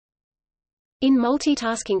In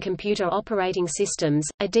multitasking computer operating systems,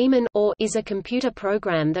 a daemon is a computer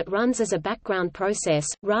program that runs as a background process,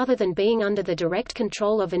 rather than being under the direct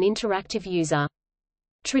control of an interactive user.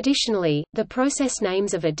 Traditionally, the process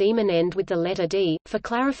names of a daemon end with the letter D, for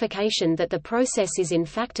clarification that the process is in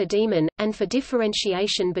fact a daemon, and for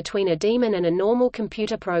differentiation between a daemon and a normal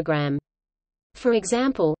computer program. For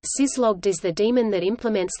example, syslogged is the daemon that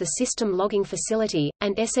implements the system logging facility,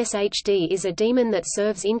 and SSHD is a daemon that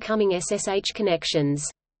serves incoming SSH connections.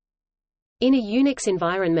 In a Unix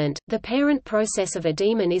environment, the parent process of a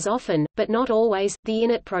daemon is often, but not always, the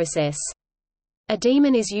init process. A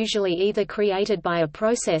daemon is usually either created by a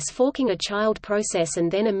process forking a child process and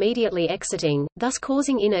then immediately exiting, thus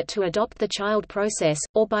causing init to adopt the child process,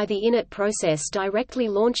 or by the init process directly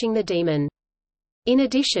launching the daemon. In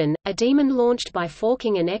addition, a daemon launched by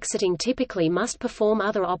forking and exiting typically must perform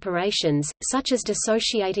other operations, such as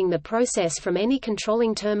dissociating the process from any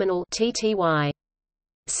controlling terminal (TTY).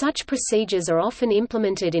 Such procedures are often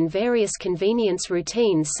implemented in various convenience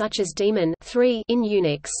routines such as daemon 3 in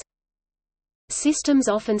Unix. Systems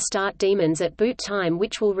often start daemons at boot time,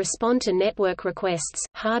 which will respond to network requests,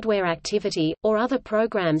 hardware activity, or other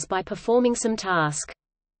programs by performing some task.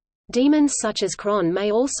 Daemons such as cron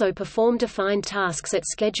may also perform defined tasks at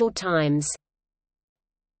scheduled times.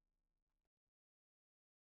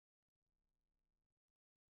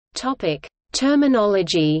 Topic: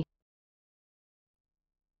 Terminology.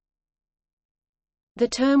 The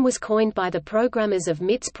term was coined by the programmers of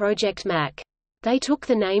MIT's Project Mac. They took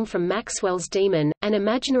the name from Maxwell's daemon, an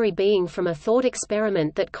imaginary being from a thought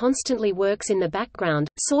experiment that constantly works in the background,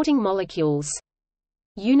 sorting molecules.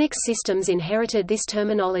 Unix systems inherited this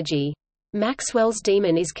terminology. Maxwell's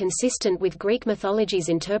daemon is consistent with Greek mythology's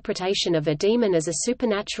interpretation of a daemon as a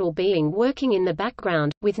supernatural being working in the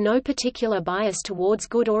background, with no particular bias towards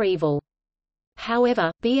good or evil.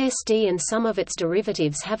 However, BSD and some of its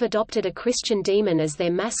derivatives have adopted a Christian daemon as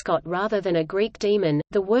their mascot rather than a Greek daemon.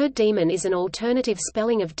 The word daemon is an alternative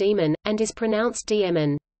spelling of demon, and is pronounced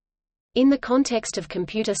daemon. In the context of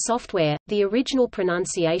computer software, the original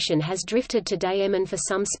pronunciation has drifted to daemon for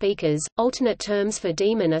some speakers. Alternate terms for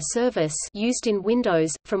daemon are service, used in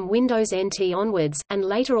Windows from Windows NT onwards, and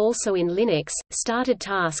later also in Linux, started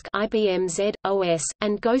task IBM Z OS,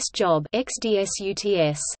 and ghost job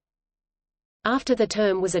XDSUTS. After the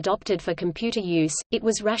term was adopted for computer use, it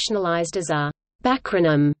was rationalized as a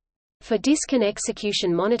backronym for disk and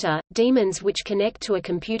execution monitor. Daemons which connect to a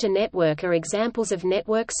computer network are examples of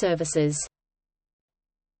network services.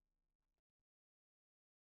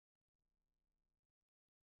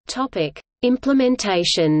 Topic: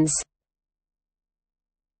 Implementations.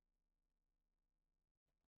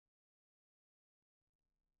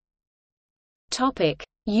 Topic: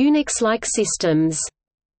 Unix-like systems.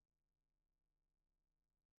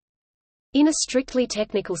 In a strictly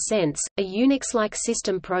technical sense, a Unix-like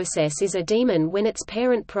system process is a daemon when its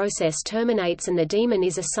parent process terminates and the daemon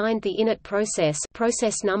is assigned the init process,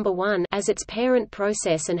 process number 1, as its parent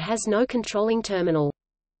process and has no controlling terminal.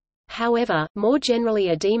 However, more generally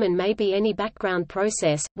a daemon may be any background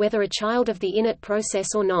process, whether a child of the init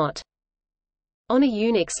process or not. On a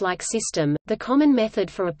Unix-like system, the common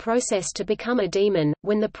method for a process to become a daemon,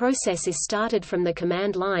 when the process is started from the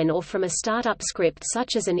command line or from a startup script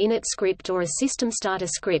such as an init script or a system starter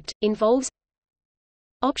script, involves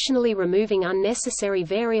optionally removing unnecessary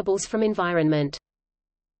variables from environment.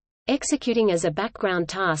 Executing as a background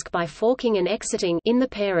task by forking and exiting in the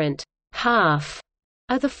parent half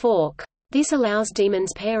of the fork. This allows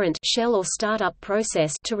daemon's parent shell or startup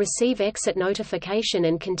process to receive exit notification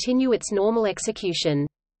and continue its normal execution.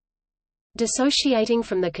 Dissociating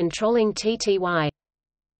from the controlling TTY.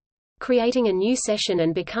 Creating a new session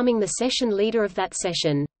and becoming the session leader of that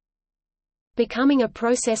session. Becoming a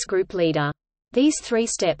process group leader. These three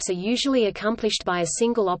steps are usually accomplished by a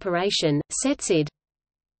single operation, setsid.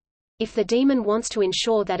 If the daemon wants to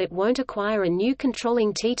ensure that it won't acquire a new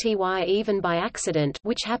controlling TTY even by accident,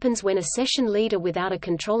 which happens when a session leader without a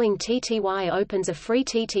controlling TTY opens a free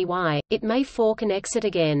TTY, it may fork and exit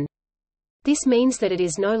again. This means that it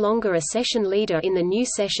is no longer a session leader in the new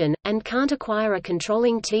session, and can't acquire a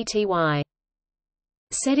controlling TTY.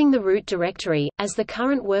 Setting the root directory, as the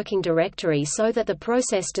current working directory so that the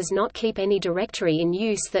process does not keep any directory in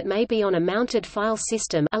use that may be on a mounted file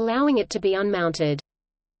system, allowing it to be unmounted.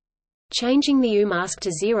 Changing the umask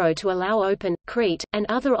to 0 to allow open, create, and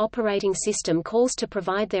other operating system calls to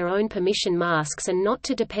provide their own permission masks and not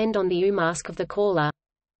to depend on the umask of the caller.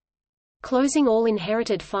 Closing all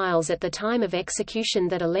inherited files at the time of execution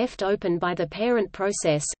that are left open by the parent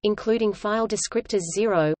process, including file descriptors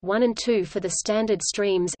 0, 1 and 2 for the standard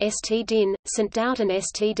streams stdin, stdout and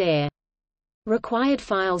stdir. Required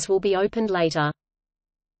files will be opened later.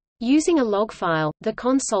 Using a log file, the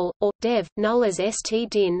console, or dev, null as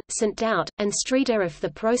stdin, int.out, and streetr if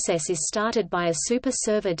the process is started by a super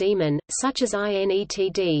server daemon, such as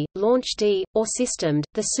inetd, launchd, or systemd,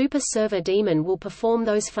 the super server daemon will perform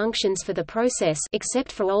those functions for the process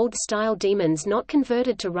except for old-style daemons not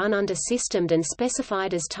converted to run under systemd and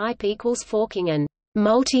specified as type equals forking and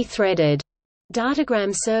multi-threaded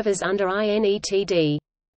datagram servers under inetd.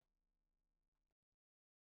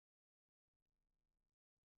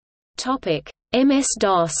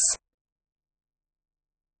 MS-DOS.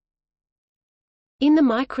 In the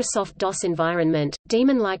Microsoft DOS environment,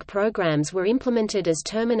 daemon-like programs were implemented as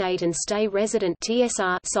terminate and stay resident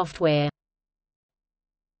 (TSR) software.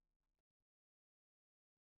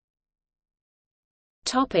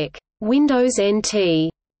 Windows NT.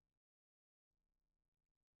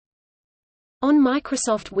 On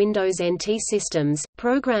Microsoft Windows NT systems,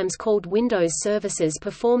 programs called Windows services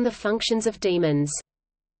perform the functions of daemons.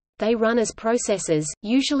 They run as processes,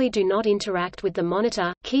 usually do not interact with the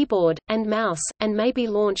monitor, keyboard, and mouse, and may be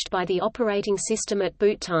launched by the operating system at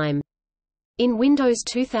boot time. In Windows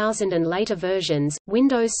 2000 and later versions,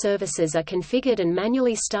 Windows services are configured and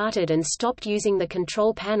manually started and stopped using the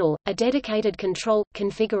control panel, a dedicated control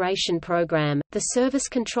configuration program, the service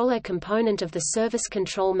controller component of the Service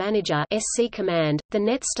Control Manager (SC) command, the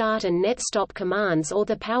netstart and netstop commands, or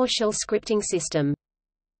the PowerShell scripting system.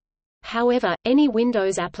 However, any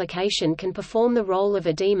Windows application can perform the role of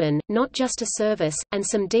a daemon, not just a service, and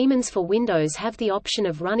some daemons for Windows have the option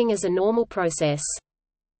of running as a normal process.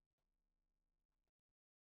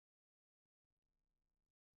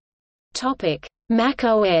 Mac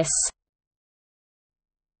OS.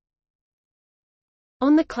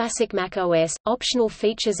 On the classic Mac OS, optional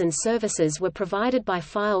features and services were provided by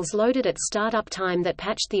files loaded at startup time that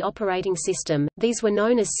patched the operating system. These were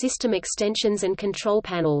known as system extensions and control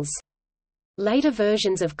panels. Later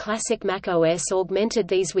versions of classic Mac OS augmented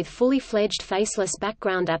these with fully fledged faceless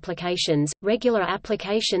background applications, regular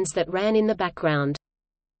applications that ran in the background.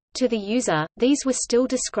 To the user, these were still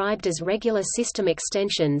described as regular system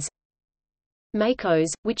extensions. MacOS,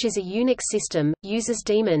 which is a Unix system, uses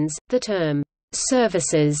daemons. The term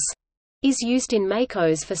services is used in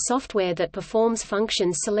MacOS for software that performs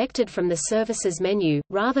functions selected from the services menu,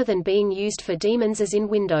 rather than being used for daemons as in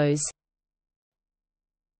Windows.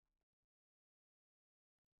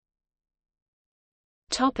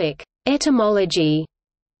 Etymology.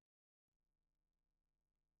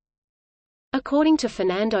 According to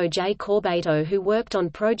Fernando J. Corbato, who worked on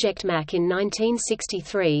Project Mac in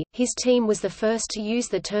 1963, his team was the first to use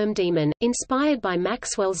the term daemon, inspired by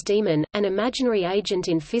Maxwell's daemon, an imaginary agent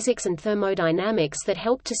in physics and thermodynamics that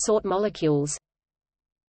helped to sort molecules.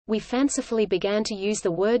 We fancifully began to use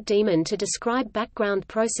the word daemon to describe background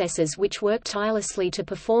processes which work tirelessly to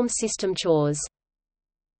perform system chores.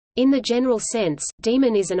 In the general sense,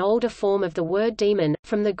 daemon is an older form of the word daemon,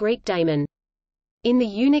 from the Greek daemon. In the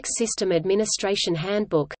Unix System Administration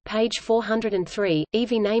Handbook, page 403,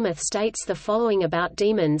 Evie Namath states the following about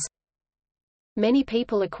daemons. Many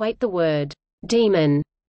people equate the word demon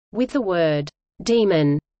with the word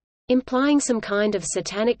demon, implying some kind of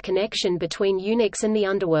satanic connection between Unix and the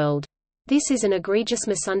underworld. This is an egregious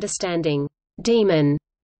misunderstanding. Demon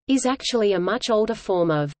is actually a much older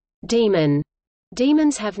form of demon.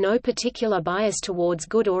 Demons have no particular bias towards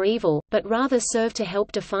good or evil, but rather serve to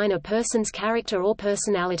help define a person's character or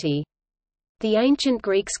personality. The ancient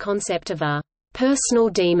Greeks' concept of a personal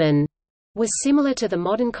demon was similar to the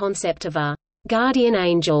modern concept of a guardian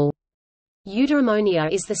angel.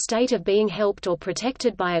 Eudaimonia is the state of being helped or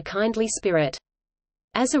protected by a kindly spirit.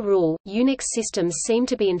 As a rule, Unix systems seem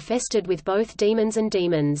to be infested with both demons and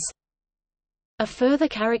demons. A further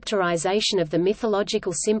characterization of the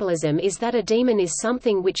mythological symbolism is that a demon is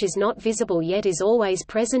something which is not visible yet is always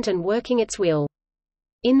present and working its will.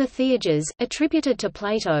 In the Theages, attributed to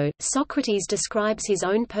Plato, Socrates describes his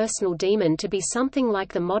own personal demon to be something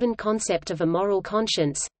like the modern concept of a moral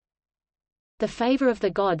conscience. The favor of the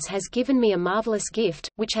gods has given me a marvelous gift,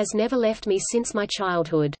 which has never left me since my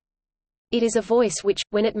childhood. It is a voice which,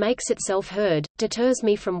 when it makes itself heard, deters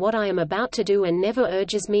me from what I am about to do and never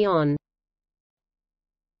urges me on.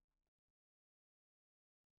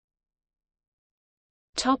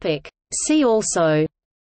 See also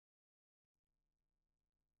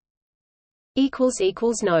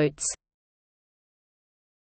Notes